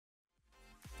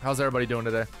How's everybody doing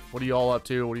today? What are you all up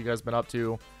to? What have you guys been up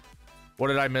to? What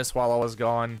did I miss while I was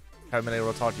gone? Haven't been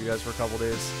able to talk to you guys for a couple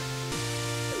days.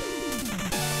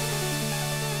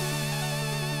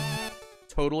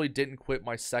 Totally didn't quit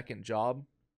my second job.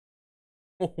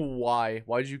 Why?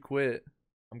 Why'd you quit?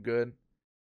 I'm good.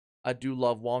 I do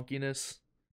love wonkiness.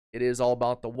 It is all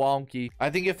about the wonky. I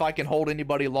think if I can hold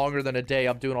anybody longer than a day,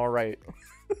 I'm doing all right.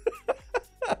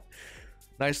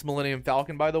 Nice Millennium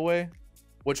Falcon, by the way.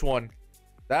 Which one?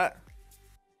 That?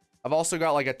 I've also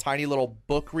got like a tiny little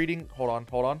book reading. Hold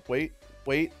on. Wait.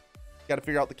 Gotta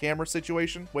figure out the camera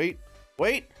situation. Wait.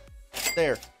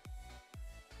 There.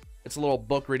 It's a little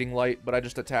book reading light, but I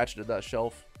just attached it to that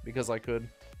shelf because I could.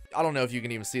 I don't know if you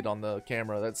can even see it on the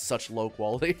camera. That's such low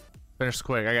quality. Finish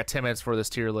quick. I got 10 minutes for this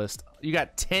tier list. You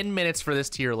got 10 minutes for this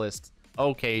tier list.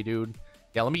 Okay, dude.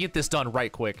 Yeah, let me get this done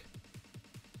right quick.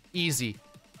 Easy.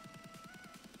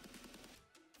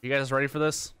 You guys ready for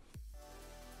this?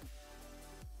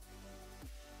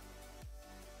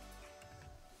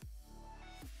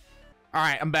 All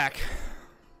right, I'm back.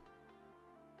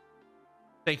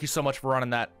 Thank you so much for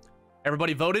running that.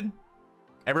 Everybody voted?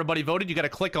 Everybody voted? You got to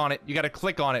click on it.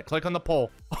 Click on the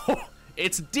poll. Oh,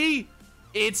 it's D.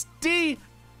 It's D.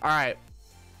 All right.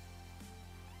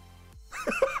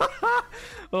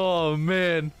 Oh,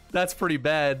 man. That's pretty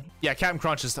bad. Yeah, Captain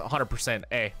Crunch is 100%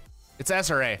 A. It's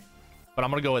S or A, but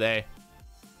I'm going to go with A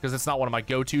because it's not one of my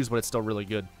go-tos, but it's still really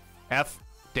good. F?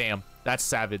 Damn. That's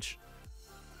savage.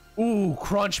 Ooh,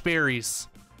 crunch berries.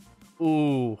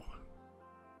 Ooh.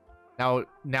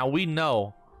 Now we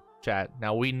know, chat.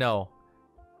 Now we know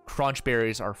crunch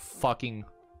berries are fucking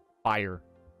fire.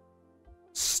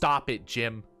 Stop it,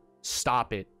 Jim.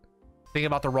 Stop it. Think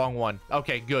about the wrong one.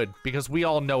 Okay, good. Because we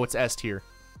all know it's S tier.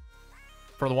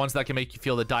 For the ones that can make you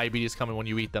feel the diabetes coming when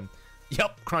you eat them.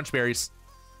 Yep, crunch berries.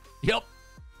 Yep.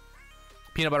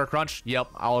 Peanut butter crunch. Yep,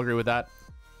 I'll agree with that.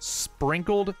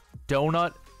 Sprinkled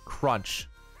donut crunch.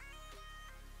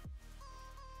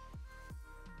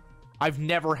 I've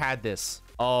never had this.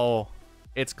 Oh,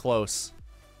 it's close.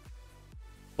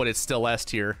 But it's still S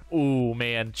tier. Ooh,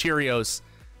 man. Cheerios.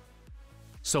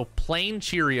 So plain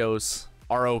Cheerios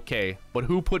are okay. But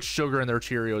who puts sugar in their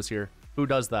Cheerios here? Who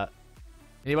does that?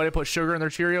 Anybody put sugar in their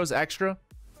Cheerios extra?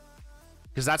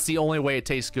 Because that's the only way it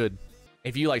tastes good.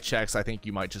 If you like Chex, I think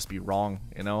you might just be wrong,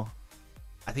 you know?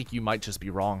 I think you might just be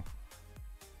wrong.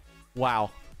 Wow.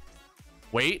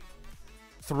 Wait.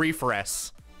 3 for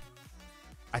S.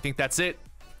 I think that's it.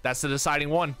 That's the deciding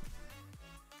one.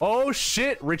 Oh,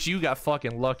 shit. Rich, you got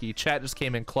fucking lucky. Chat just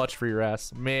came in clutch for your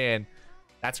ass. Man,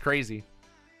 that's crazy.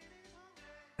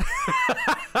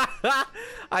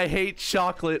 I hate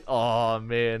chocolate. Oh,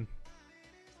 man.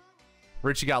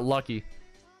 Rich, you got lucky.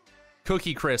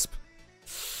 Cookie Crisp.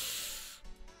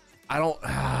 I don't...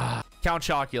 Count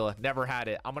Chocula. Never had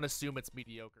it. I'm going to assume it's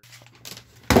mediocre.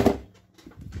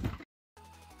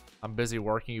 I'm busy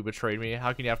working. You betrayed me.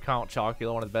 How can you have Count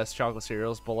Chocula, one of the best chocolate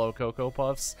cereals, below Cocoa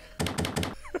Puffs?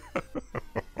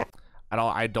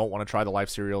 I don't want to try the Life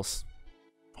cereals.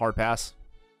 Hard pass.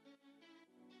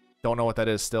 Don't know what that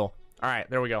is still. All right,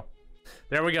 there we go.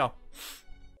 There we go.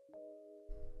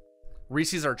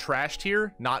 Reese's are trash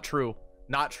tier? Not true.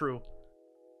 Not true.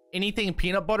 Anything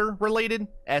peanut butter related?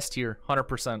 S tier,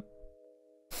 100%.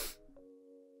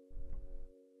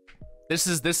 This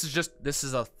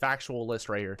is a factual list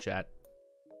right here, chat.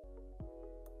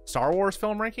 Star Wars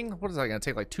film ranking? What is that gonna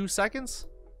take, like 2 seconds?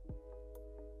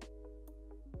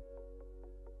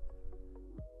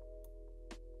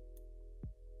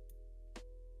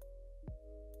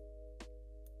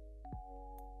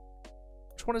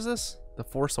 Which one is this? The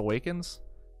Force Awakens?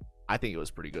 I think it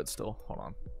was pretty good still. Hold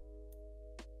on.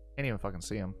 Can't even fucking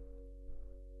see him.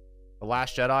 The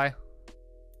Last Jedi?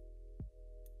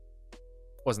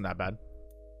 Wasn't that bad.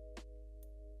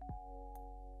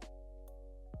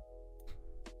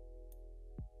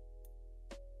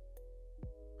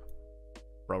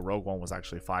 Bro, Rogue One was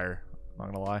actually fire. I'm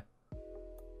not gonna lie.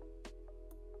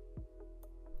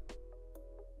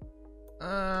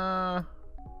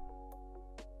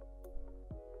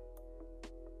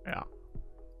 Yeah.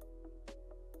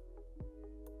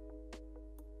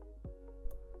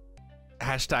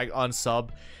 Hashtag unsub.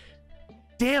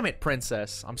 Damn it,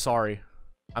 princess. I'm sorry.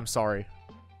 I'm sorry.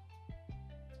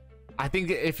 I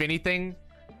think if anything,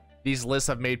 these lists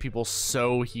have made people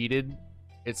so heated.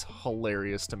 It's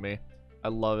hilarious to me. I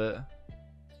love it.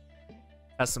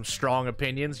 Has some strong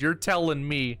opinions. You're telling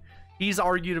me. He's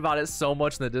argued about it so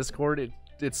much in the Discord.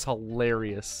 It's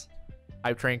hilarious.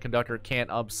 Hype train conductor can't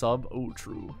unsub. Oh,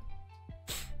 true.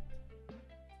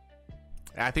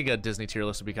 I think a Disney tier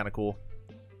list would be kind of cool.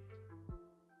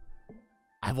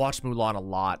 I've watched Mulan a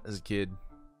lot as a kid.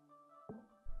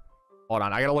 Hold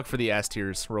on, I gotta look for the S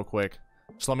tiers real quick.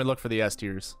 Just let me look for the S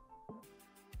tiers.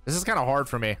 This is kind of hard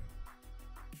for me. I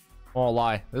won't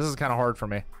lie. This is kind of hard for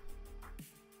me.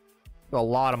 A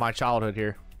lot of my childhood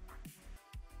here.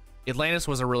 Atlantis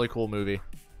was a really cool movie.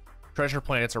 Treasure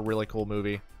Planet's a really cool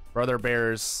movie. Brother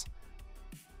Bear's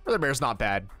not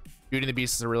bad. Beauty and the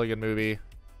Beast is a really good movie.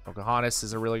 Pocahontas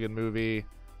is a really good movie.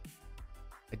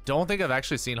 I don't think I've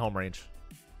actually seen Home Range.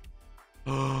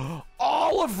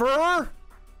 Oliver!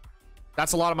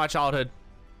 That's a lot of my childhood.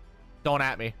 Don't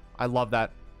at me. I love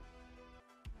that.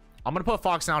 I'm gonna put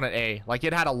Fox down at A. Like,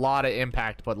 it had a lot of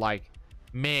impact, but like,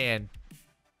 man,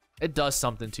 it does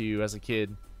something to you as a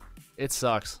kid. It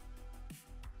sucks.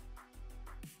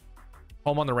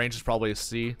 Home on the Range is probably a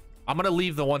C. I'm gonna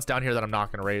leave the ones down here that I'm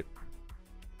not gonna rate.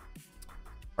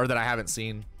 Or that I haven't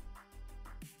seen.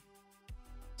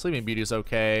 Sleeping Beauty is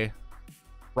okay.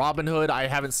 Robin Hood, I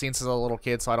haven't seen since I was a little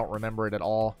kid, so I don't remember it at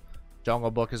all.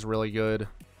 Jungle Book is really good.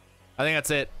 I think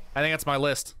that's it. I think that's my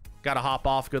list. Gotta hop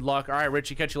off. Good luck. All right,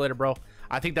 Richie, catch you later, bro.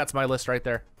 I think that's my list right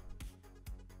there.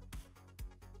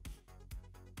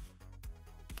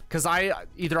 Because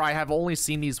either I have only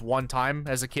seen these one time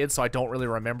as a kid, so I don't really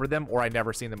remember them, or I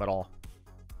never seen them at all.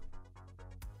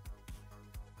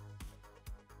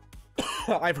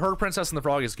 I've heard Princess and the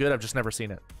Frog is good. I've just never seen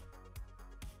it.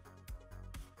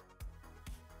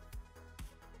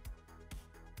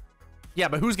 Yeah,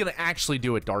 but who's going to actually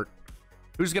do it, Dart?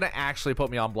 Who's going to actually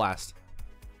put me on blast?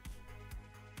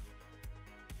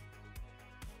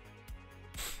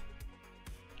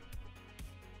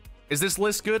 Is this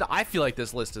list good? I feel like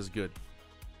this list is good.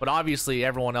 But obviously,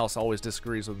 everyone else always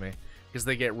disagrees with me because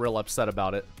they get real upset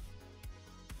about it.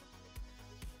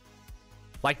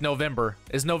 Like November.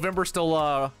 Is November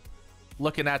still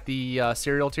looking at the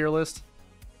cereal tier list?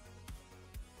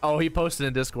 Oh, he posted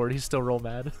in Discord. He's still real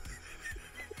mad.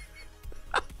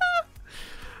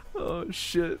 Oh,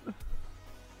 shit.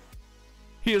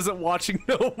 He isn't watching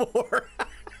no more.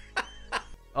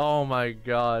 Oh, my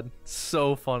God.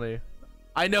 So funny.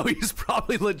 I know he's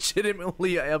probably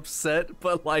legitimately upset,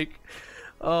 but like,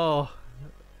 oh.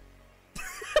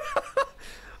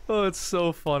 Oh, it's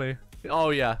so funny. Oh,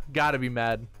 yeah. Gotta be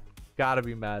mad. Gotta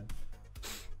be mad.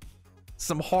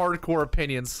 Some hardcore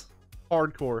opinions.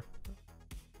 Hardcore.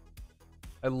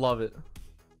 I love it.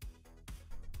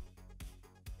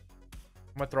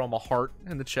 I'm gonna throw him a heart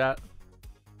in the chat.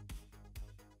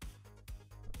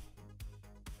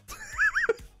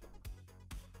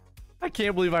 I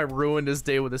can't believe I ruined his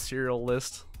day with a cereal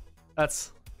list.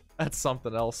 That's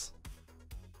something else.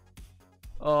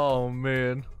 Oh,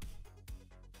 man.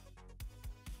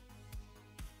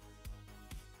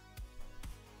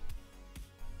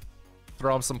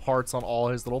 Throw him some hearts on all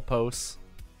his little posts.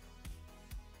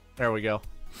 There we go.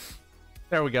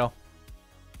 There we go.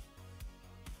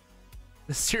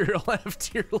 The cereal F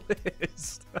tier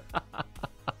list.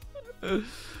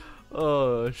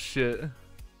 Oh, shit.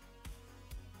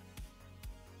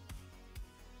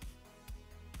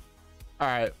 All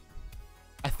right.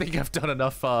 I think I've done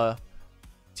enough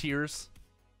tiers.